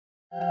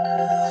How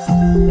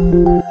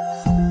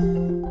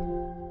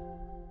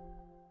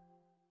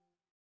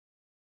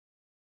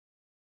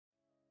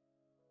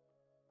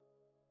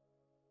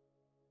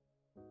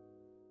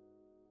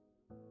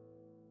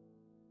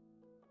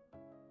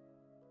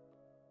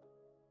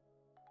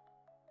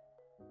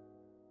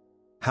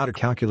to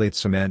calculate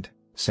cement,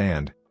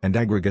 sand, and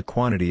aggregate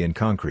quantity in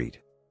concrete.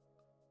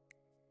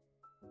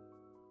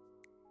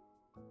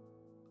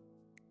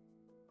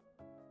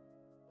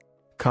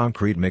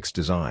 Concrete mix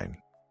design.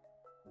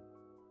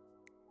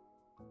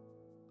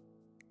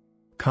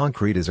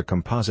 Concrete is a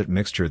composite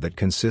mixture that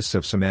consists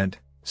of cement,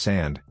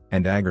 sand,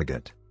 and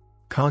aggregate.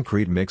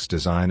 Concrete mix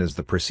design is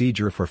the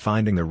procedure for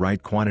finding the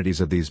right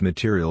quantities of these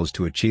materials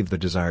to achieve the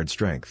desired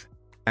strength.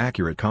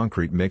 Accurate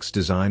concrete mix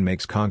design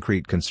makes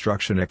concrete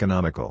construction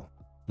economical.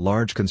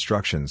 Large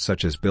constructions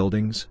such as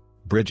buildings,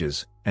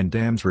 bridges, and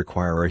dams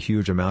require a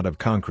huge amount of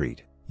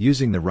concrete.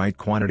 Using the right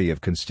quantity of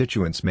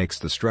constituents makes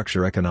the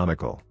structure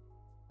economical.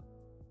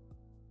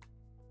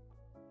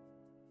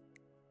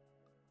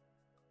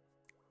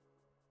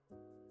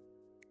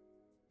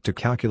 To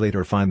calculate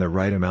or find the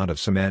right amount of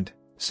cement,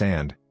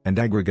 sand, and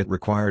aggregate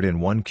required in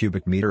 1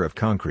 cubic meter of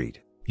concrete,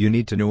 you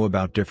need to know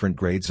about different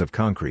grades of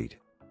concrete.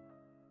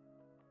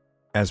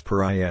 As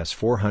per IS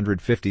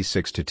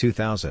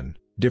 456-2000,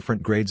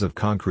 different grades of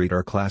concrete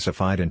are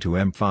classified into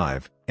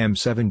M5,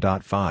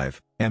 M7.5,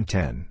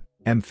 M10,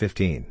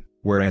 M15,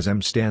 whereas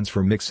M stands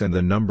for mix and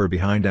the number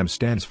behind M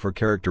stands for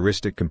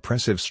characteristic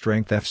compressive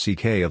strength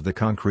FCK of the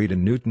concrete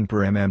in Newton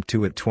per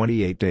mm2 at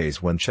 28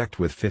 days when checked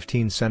with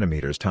 15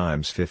 cm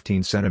times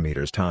 15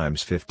 cm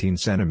times 15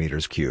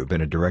 cm³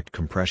 in a direct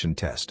compression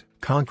test.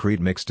 Concrete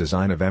mix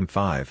design of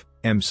M5,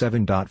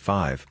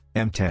 M7.5,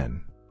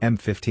 M10,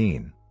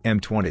 M15,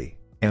 M20,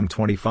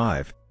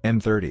 M25,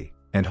 M30,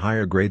 and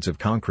higher grades of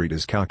concrete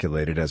is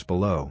calculated as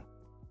below.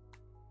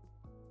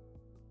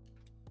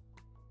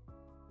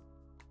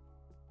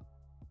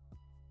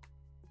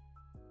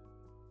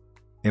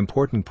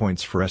 Important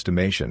points for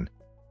estimation.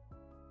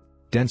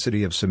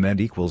 Density of cement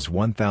equals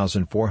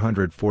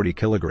 1,440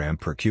 kg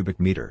per cubic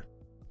meter.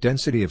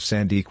 Density of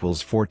sand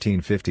equals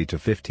 1,450 to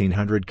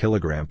 1,500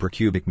 kg per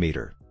cubic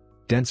meter.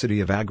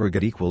 Density of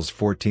aggregate equals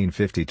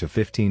 1,450 to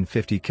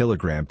 1,550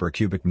 kg per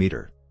cubic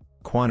meter.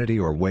 Quantity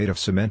or weight of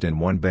cement in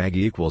 1 bag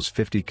equals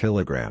 50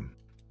 kg.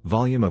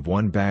 Volume of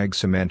 1 bag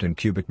cement in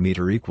cubic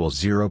meter equals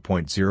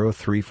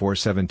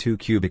 0.03472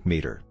 cubic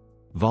meter.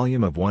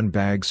 Volume of 1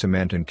 bag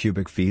cement in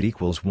cubic feet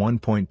equals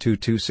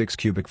 1.226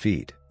 cubic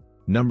feet.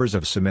 Numbers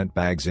of cement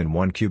bags in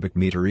 1 cubic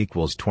meter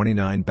equals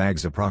 29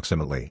 bags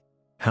approximately.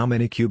 How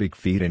many cubic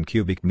feet in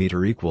cubic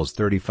meter equals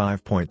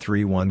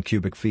 35.31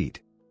 cubic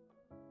feet.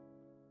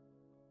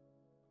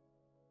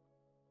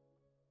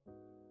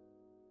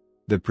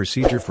 The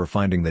procedure for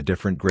finding the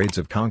different grades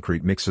of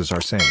concrete mixes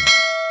are same.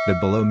 The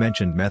below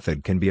mentioned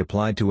method can be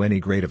applied to any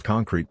grade of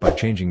concrete by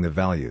changing the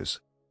values.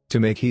 To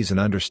make ease in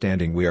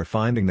understanding, we are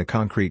finding the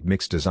concrete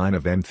mix design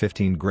of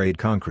M15 grade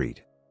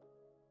concrete.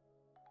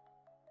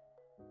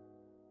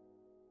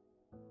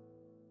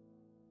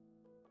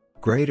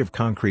 Grade of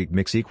concrete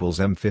mix equals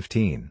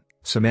M15,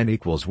 cement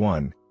equals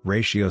 1,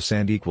 ratio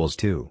sand equals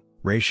 2,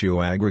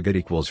 ratio aggregate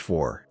equals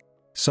 4.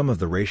 Sum of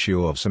the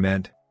ratio of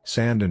cement,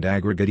 sand and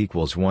aggregate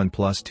equals 1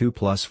 plus 2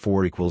 plus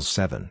 4 equals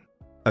 7.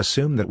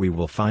 Assume that we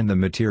will find the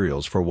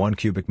materials for 1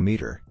 cubic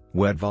meter,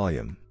 wet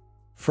volume.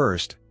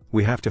 First,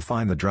 we have to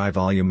find the dry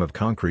volume of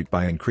concrete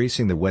by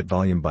increasing the wet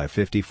volume by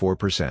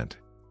 54%.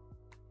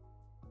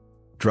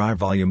 Dry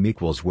volume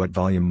equals wet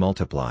volume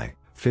multiply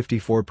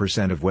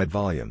 54% of wet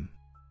volume.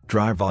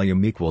 Dry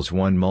volume equals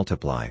 1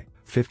 multiply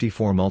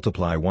 54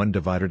 multiply 1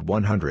 divided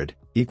 100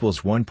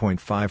 equals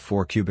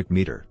 1.54 cubic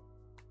meter.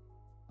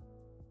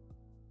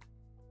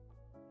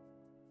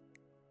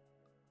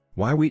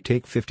 Why we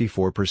take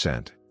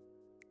 54%?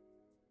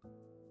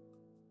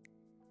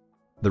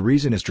 The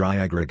reason is dry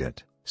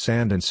aggregate,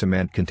 sand and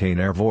cement contain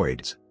air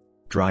voids.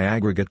 Dry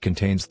aggregate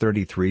contains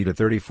 33 to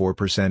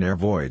 34% air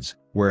voids,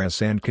 whereas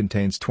sand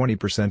contains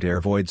 20% air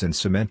voids and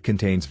cement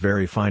contains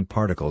very fine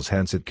particles,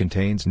 hence it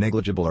contains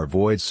negligible air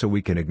voids, so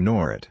we can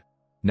ignore it.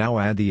 Now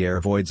add the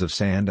air voids of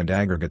sand and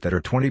aggregate that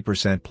are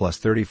 20% plus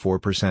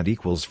 34%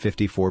 equals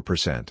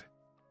 54%.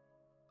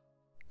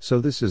 So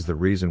this is the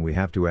reason we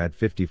have to add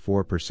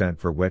 54%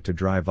 for wet to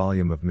dry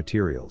volume of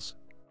materials.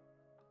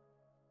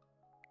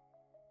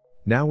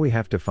 Now we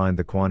have to find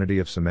the quantity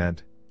of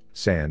cement,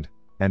 sand,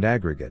 and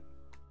aggregate.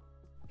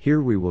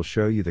 Here we will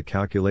show you the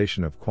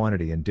calculation of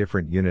quantity in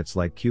different units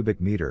like cubic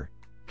meter,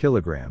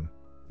 kilogram,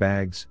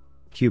 bags,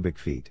 cubic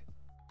feet.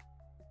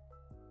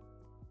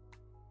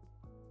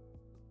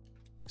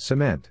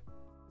 Cement.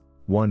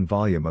 1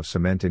 volume of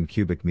cement in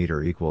cubic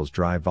meter equals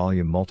dry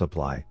volume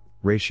multiply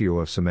ratio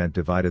of cement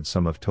divided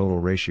sum of total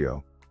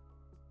ratio.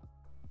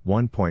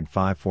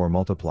 1.54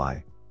 multiply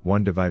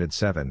 1 divided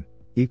 7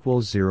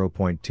 equals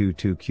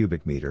 0.22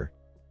 cubic meter.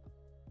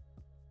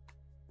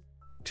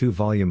 2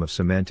 volume of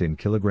cement in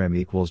kilogram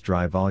equals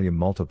dry volume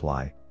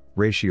multiply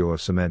ratio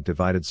of cement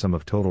divided sum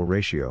of total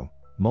ratio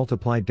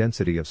multiply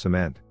density of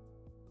cement.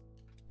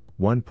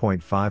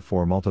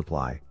 1.54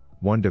 multiply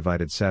 1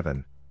 divided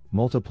 7,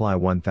 multiply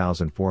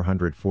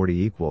 1440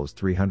 equals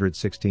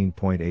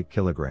 316.8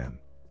 kilogram.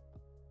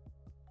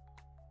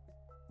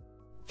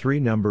 3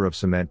 Number of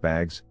cement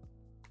bags.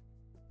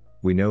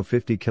 We know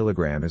 50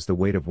 kilogram is the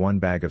weight of 1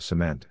 bag of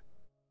cement.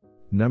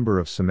 Number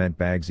of cement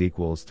bags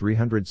equals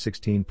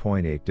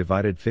 316.8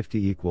 divided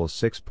 50 equals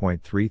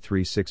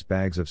 6.336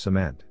 bags of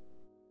cement.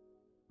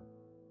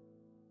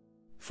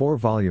 4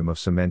 Volume of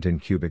cement in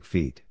cubic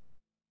feet.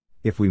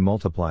 If we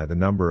multiply the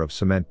number of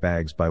cement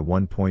bags by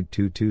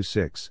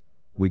 1.226,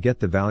 we get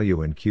the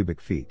value in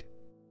cubic feet.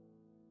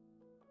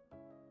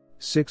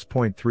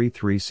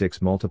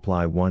 6.336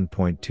 multiply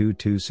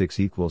 1.226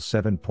 equals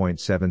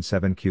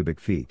 7.77 cubic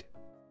feet.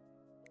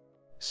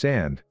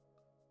 Sand.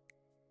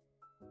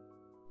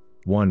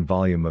 1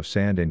 volume of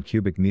sand in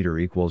cubic meter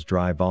equals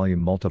dry volume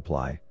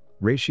multiply,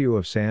 ratio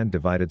of sand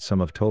divided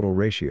sum of total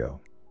ratio.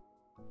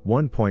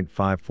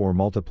 1.54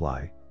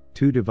 multiply,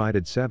 2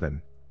 divided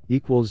 7,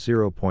 equals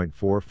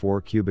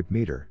 0.44 cubic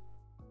meter.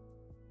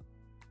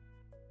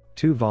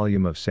 2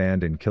 volume of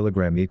sand in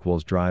kilogram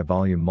equals dry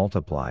volume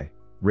multiply,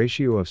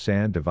 ratio of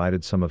sand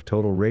divided sum of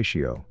total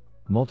ratio,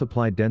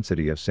 multiply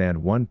density of sand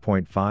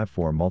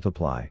 1.54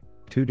 multiply,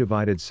 2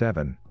 divided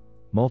 7,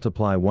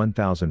 multiply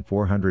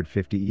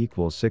 1450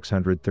 equals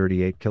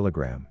 638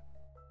 kilogram.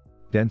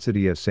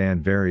 Density of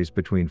sand varies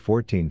between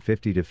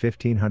 1450 to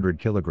 1500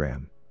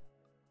 kilogram.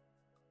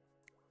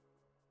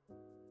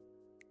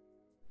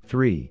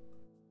 3.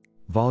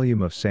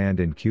 Volume of sand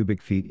in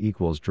cubic feet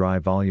equals dry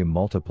volume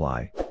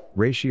multiply,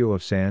 ratio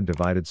of sand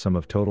divided sum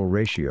of total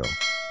ratio,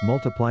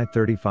 multiply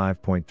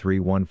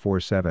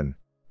 35.3147.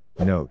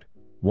 Note,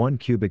 1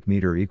 cubic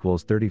meter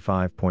equals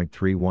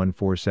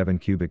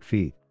 35.3147 cubic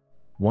feet.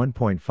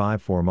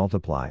 1.54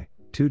 multiply,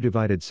 2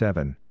 divided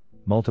 7,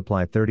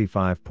 multiply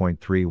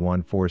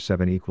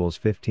 35.3147 equals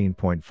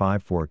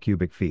 15.54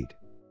 cubic feet.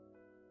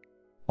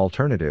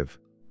 Alternative.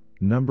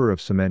 Number of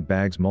cement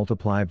bags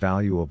multiply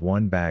value of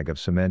 1 bag of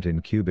cement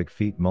in cubic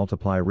feet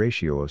multiply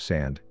ratio of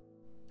sand.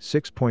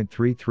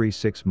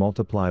 6.336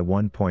 multiply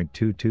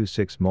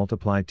 1.226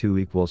 multiply 2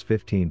 equals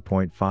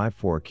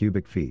 15.54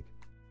 cubic feet.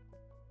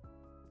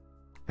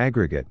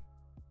 Aggregate.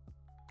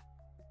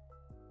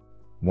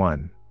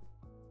 1.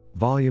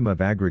 Volume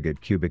of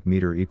aggregate cubic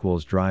meter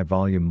equals dry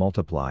volume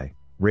multiply,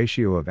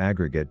 ratio of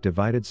aggregate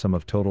divided sum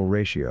of total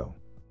ratio.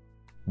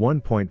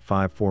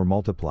 1.54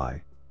 multiply,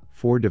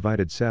 4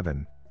 divided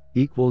 7,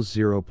 equals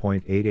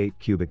 0.88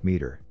 cubic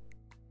meter.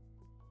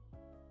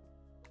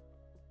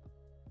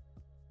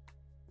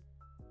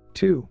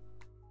 2.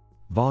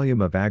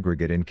 Volume of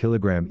aggregate in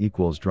kilogram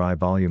equals dry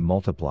volume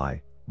multiply,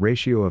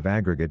 ratio of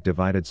aggregate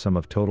divided sum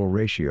of total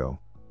ratio,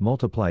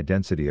 multiply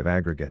density of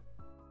aggregate.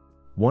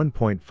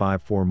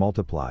 1.54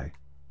 multiply,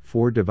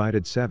 4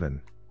 divided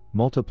 7,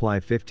 multiply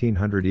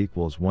 1500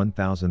 equals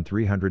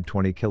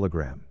 1320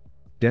 kilogram.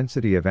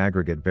 Density of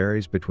aggregate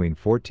varies between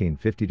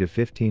 1450 to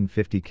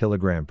 1550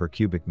 kilogram per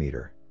cubic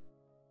meter.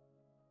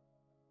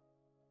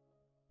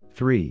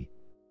 3.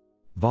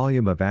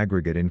 Volume of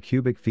aggregate in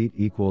cubic feet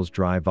equals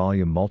dry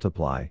volume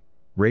multiply,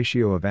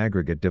 ratio of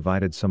aggregate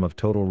divided sum of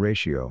total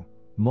ratio,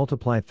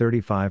 multiply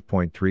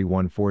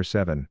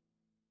 35.3147.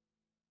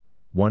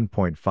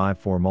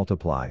 1.54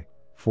 multiply,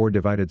 4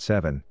 divided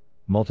 7,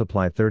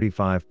 multiply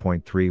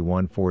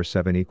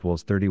 35.3147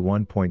 equals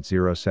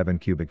 31.07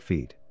 cubic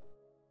feet.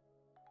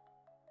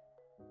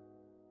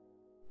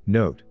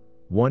 Note,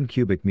 1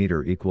 cubic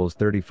meter equals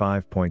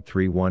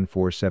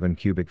 35.3147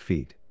 cubic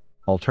feet.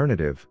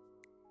 Alternative.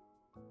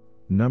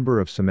 Number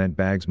of cement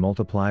bags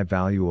multiply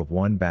value of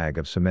 1 bag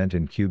of cement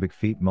in cubic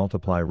feet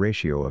multiply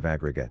ratio of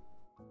aggregate.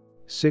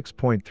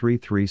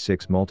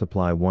 6.336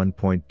 multiply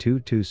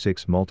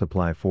 1.226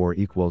 multiply 4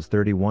 equals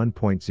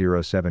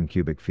 31.07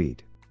 cubic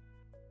feet.